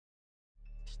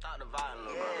Stop the violence,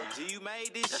 little brother. G, you made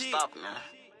this Just shit. stop it, man.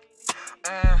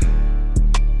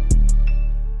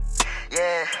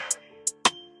 Yeah.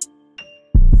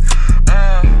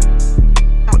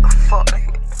 What the fuck, nigga?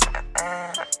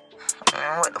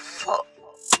 What the fuck?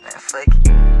 Man, fuck it.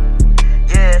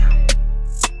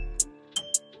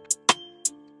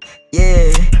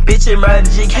 Yeah, bitch and murder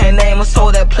G can't name a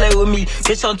soul that play with me.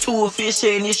 Bitch, I'm too official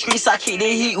in these streets, I keep that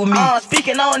heat with me.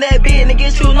 Speaking on that bitch, nigga,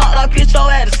 you knocked out, bitch,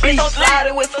 your ass to sleep. I'm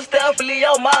sliding with some stealthily,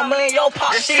 your mama and your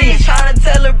pop shit. Tryna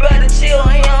tell her brother chill,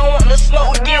 he don't want to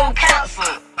smoke, give him counsel.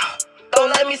 Don't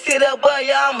let me sit up, but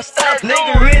yeah, I'ma stop.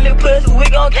 Nigga really pussy, we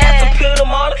gon' catch him, put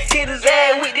him on him. Hit his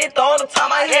ass with this thorn, the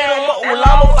time I hit him up with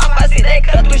llama. 5 see they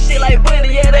cut through shit like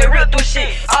buddy, yeah, they rip through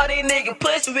shit. All these niggas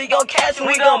pussy, we gon' catch him,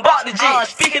 we gon' bop the G.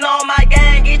 Speaking on my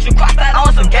gang, get you crossed out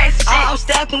on some gangsta shit. I'm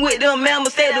stepping with them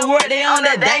members, say the word, they on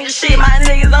that dangerous shit. My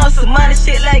niggas on some money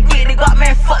shit like get they got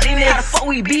man, fuck these niggas. How the fuck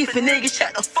we beefing, niggas?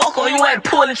 Shut the fuck up, you ain't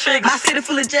pulling triggers. My city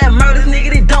full of jab murders,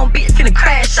 nigga, they don't bitch finna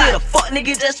crash shit. A fuck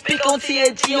nigga just speak on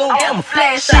TLG, on get him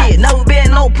flash shit. Never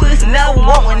been no pussy, never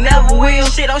want and never will.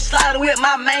 Shit, I'm sliding with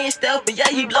my main stuff, but yeah,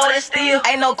 he blow that steel.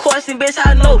 Ain't no question, bitch,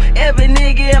 I know every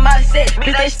nigga in my set.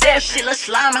 Bitch, they step shit, let's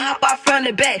slime and hop out from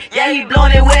the back. Yeah, he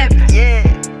blowing that weapon. Yeah.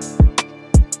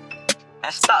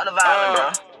 And stop the violence,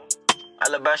 bro. Hey,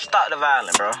 little bro, stop the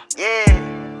violence, bro. Yeah.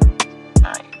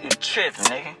 You tripping,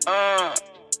 nigga.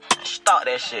 Stop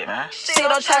that shit, man. Shit,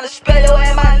 I'm tryna spell your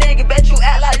ass, my nigga. Bet you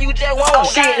act like you just want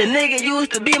shit. The nigga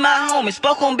used to be my homie.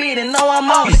 Spoke on beat and know I'm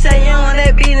on. You say you on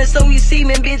that beat and so you see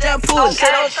me, bitch, I pull it. Shit,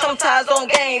 I'm sometimes on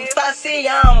game. If I see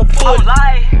ya, I'ma pull it.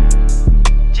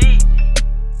 G.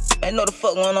 Man, know the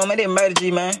fuck going on, man. They murder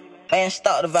G, man. Man,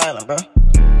 stop the violence, bro.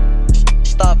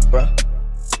 Stop it, bro.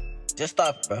 Just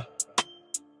stop it, bro.